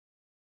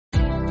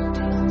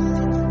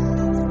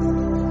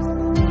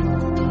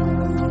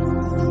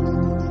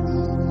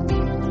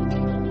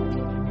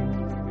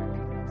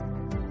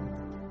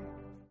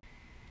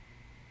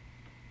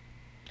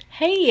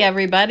Hey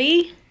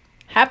everybody,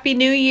 Happy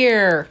New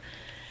Year.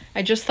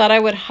 I just thought I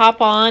would hop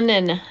on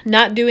and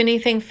not do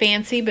anything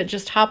fancy, but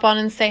just hop on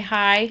and say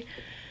hi.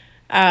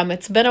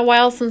 It's been a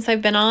while since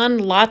I've been on,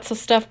 lots of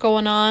stuff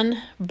going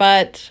on,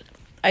 but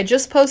I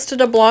just posted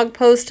a blog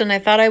post and I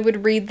thought I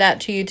would read that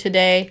to you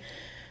today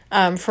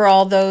for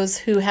all those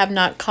who have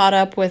not caught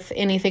up with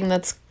anything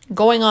that's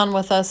going on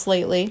with us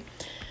lately.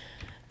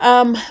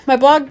 My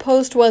blog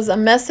post was a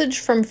message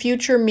from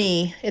future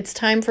me. It's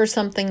time for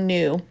something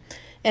new.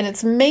 And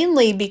it's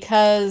mainly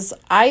because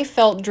I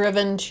felt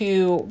driven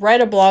to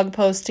write a blog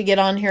post to get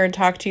on here and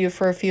talk to you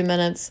for a few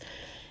minutes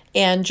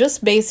and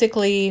just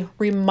basically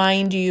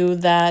remind you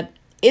that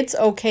it's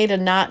okay to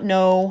not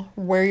know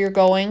where you're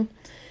going.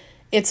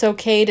 It's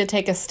okay to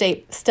take a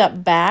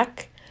step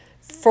back.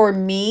 For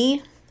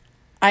me,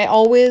 I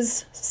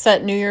always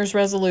set New Year's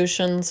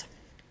resolutions.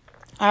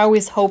 I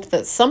always hope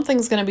that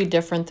something's going to be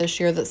different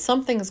this year, that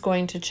something's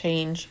going to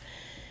change.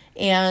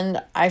 And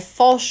I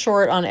fall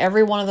short on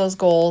every one of those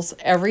goals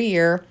every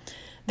year.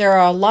 There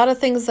are a lot of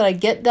things that I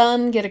get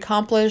done, get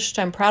accomplished.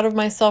 I'm proud of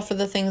myself for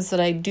the things that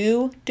I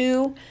do.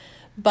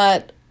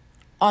 But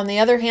on the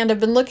other hand, I've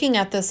been looking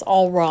at this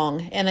all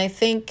wrong. And I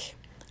think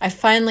I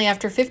finally,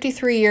 after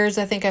 53 years,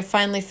 I think I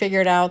finally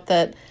figured out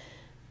that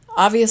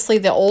obviously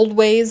the old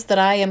ways that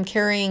I am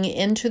carrying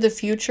into the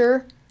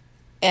future,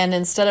 and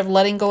instead of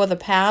letting go of the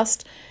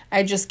past,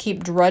 I just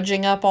keep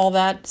drudging up all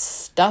that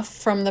stuff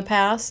from the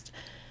past.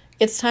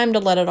 It's time to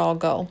let it all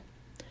go.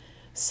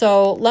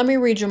 So let me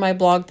read you my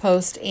blog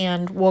post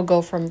and we'll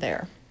go from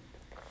there.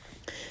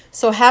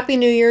 So Happy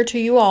New Year to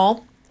you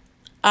all.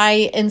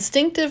 I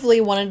instinctively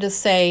wanted to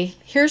say,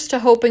 here's to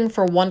hoping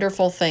for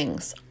wonderful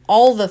things,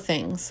 all the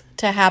things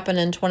to happen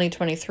in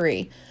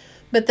 2023.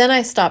 But then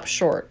I stopped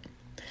short.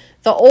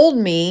 The old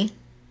me,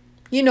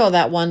 you know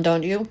that one,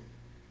 don't you?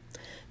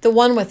 The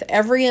one with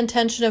every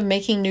intention of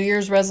making New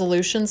Year's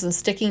resolutions and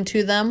sticking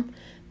to them,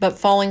 but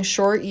falling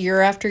short year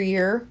after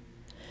year.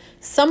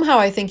 Somehow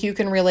I think you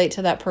can relate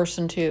to that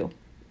person too.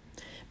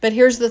 But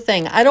here's the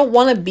thing, I don't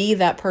want to be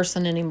that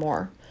person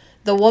anymore.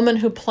 The woman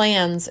who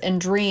plans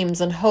and dreams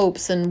and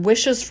hopes and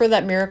wishes for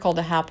that miracle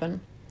to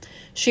happen.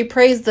 She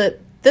prays that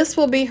this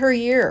will be her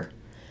year,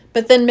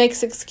 but then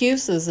makes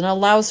excuses and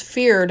allows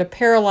fear to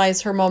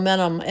paralyze her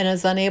momentum and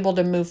is unable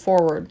to move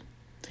forward.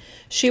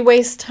 She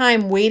wastes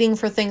time waiting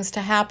for things to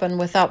happen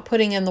without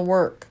putting in the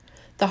work,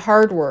 the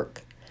hard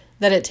work,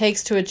 that it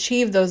takes to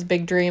achieve those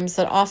big dreams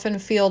that often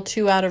feel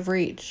too out of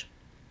reach.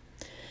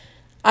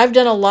 I've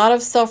done a lot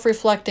of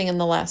self-reflecting in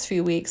the last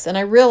few weeks, and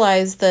I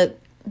realized that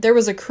there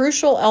was a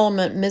crucial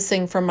element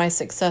missing from my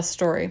success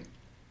story.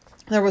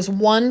 There was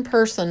one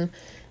person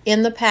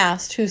in the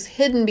past who's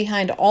hidden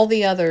behind all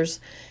the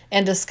others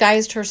and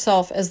disguised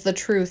herself as the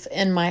truth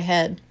in my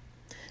head.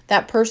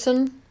 That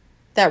person,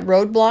 that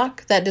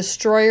roadblock, that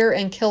destroyer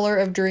and killer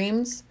of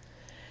dreams.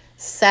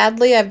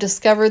 Sadly, I've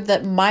discovered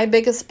that my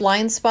biggest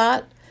blind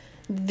spot,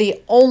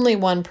 the only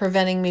one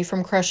preventing me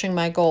from crushing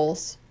my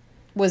goals,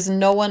 was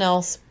no one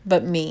else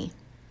but me.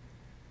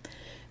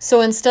 So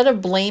instead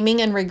of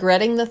blaming and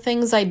regretting the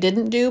things I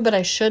didn't do but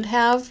I should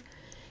have,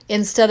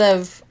 instead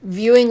of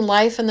viewing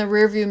life in the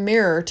rearview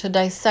mirror to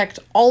dissect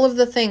all of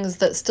the things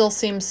that still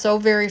seem so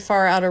very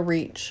far out of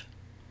reach,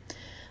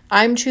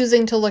 I'm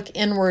choosing to look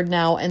inward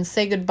now and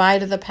say goodbye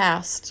to the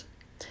past.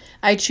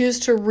 I choose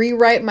to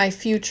rewrite my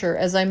future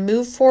as I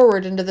move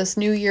forward into this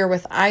new year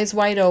with eyes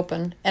wide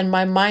open and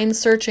my mind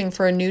searching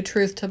for a new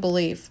truth to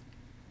believe.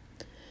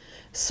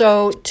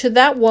 So to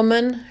that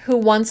woman who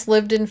once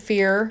lived in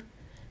fear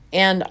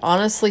and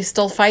honestly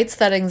still fights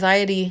that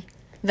anxiety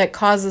that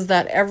causes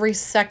that every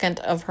second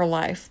of her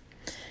life,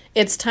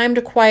 it's time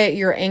to quiet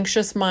your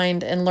anxious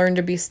mind and learn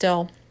to be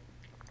still.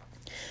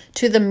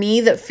 To the me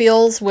that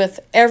feels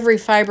with every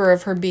fiber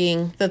of her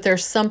being that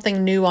there's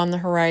something new on the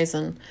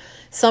horizon,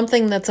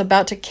 something that's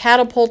about to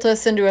catapult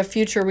us into a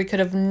future we could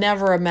have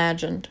never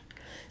imagined.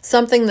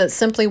 Something that's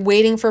simply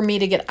waiting for me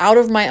to get out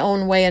of my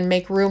own way and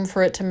make room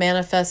for it to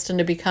manifest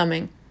into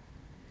becoming.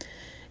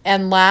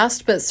 And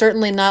last, but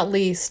certainly not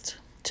least,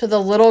 to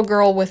the little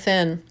girl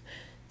within,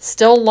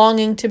 still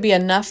longing to be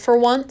enough for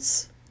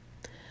once,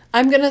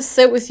 I'm going to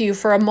sit with you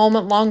for a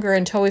moment longer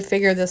until we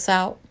figure this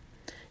out.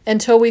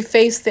 Until we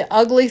face the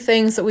ugly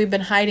things that we've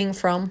been hiding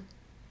from.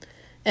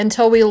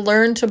 Until we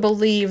learn to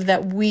believe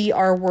that we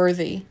are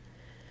worthy.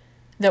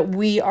 That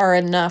we are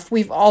enough.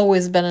 We've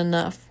always been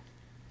enough.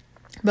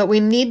 But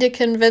we need to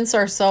convince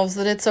ourselves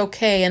that it's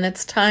okay and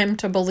it's time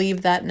to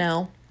believe that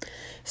now.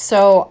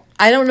 So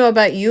I don't know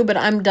about you, but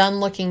I'm done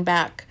looking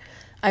back.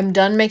 I'm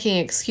done making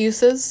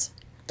excuses.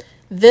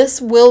 This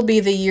will be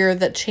the year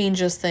that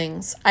changes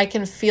things. I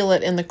can feel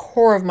it in the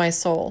core of my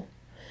soul.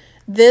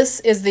 This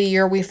is the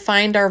year we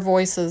find our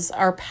voices,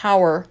 our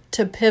power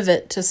to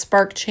pivot, to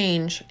spark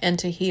change, and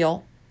to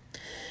heal.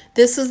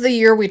 This is the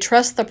year we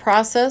trust the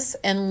process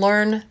and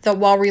learn that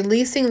while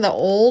releasing the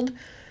old,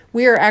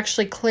 we are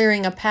actually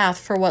clearing a path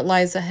for what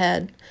lies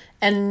ahead.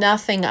 And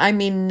nothing, I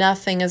mean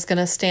nothing, is going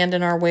to stand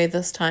in our way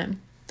this time.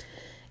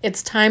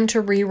 It's time to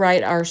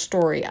rewrite our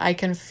story. I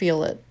can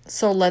feel it.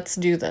 So let's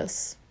do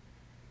this.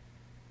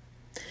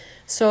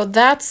 So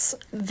that's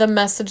the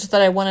message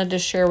that I wanted to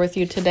share with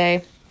you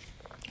today.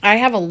 I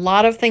have a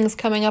lot of things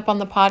coming up on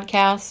the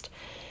podcast.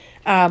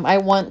 I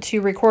want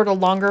to record a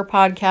longer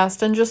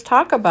podcast and just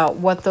talk about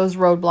what those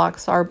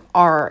roadblocks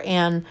are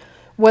and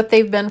what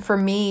they've been for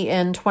me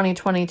in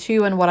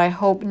 2022 and what I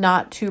hope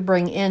not to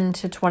bring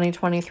into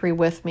 2023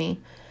 with me.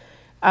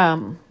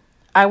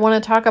 I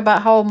want to talk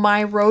about how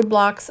my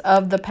roadblocks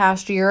of the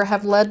past year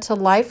have led to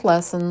life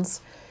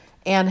lessons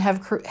and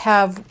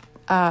have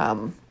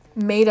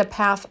made a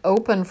path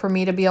open for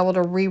me to be able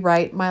to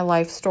rewrite my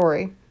life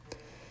story.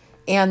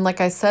 And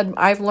like I said,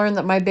 I've learned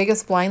that my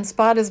biggest blind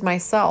spot is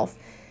myself.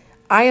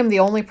 I am the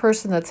only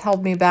person that's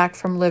held me back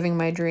from living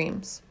my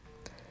dreams.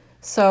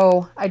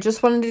 So I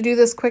just wanted to do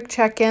this quick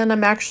check-in.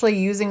 I'm actually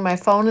using my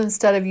phone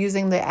instead of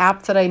using the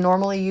app that I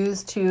normally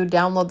use to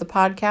download the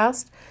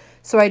podcast.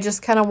 So I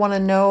just kind of want to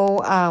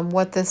know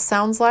what this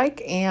sounds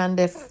like, and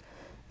if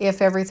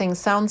everything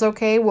sounds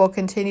okay, we'll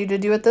continue to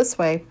do it this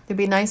way. It'd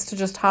be nice to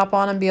just hop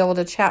on and be able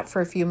to chat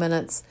for a few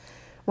minutes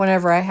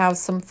whenever I have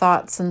some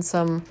thoughts and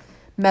some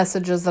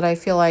messages that I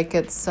feel like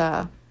it's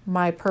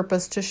my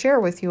purpose to share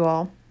with you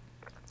all.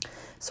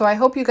 So I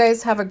hope you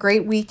guys have a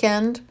great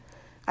weekend.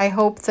 I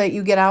hope that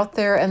you get out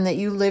there and that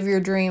you live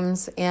your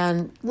dreams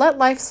and let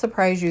life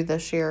surprise you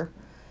this year.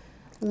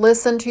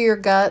 Listen to your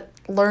gut,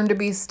 learn to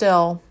be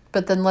still,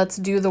 but then let's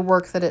do the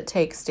work that it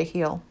takes to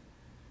heal.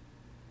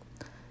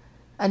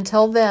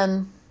 Until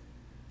then,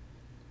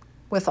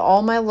 with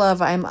all my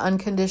love, I am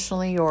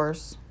unconditionally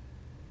yours.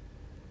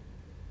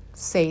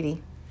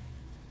 Sadie.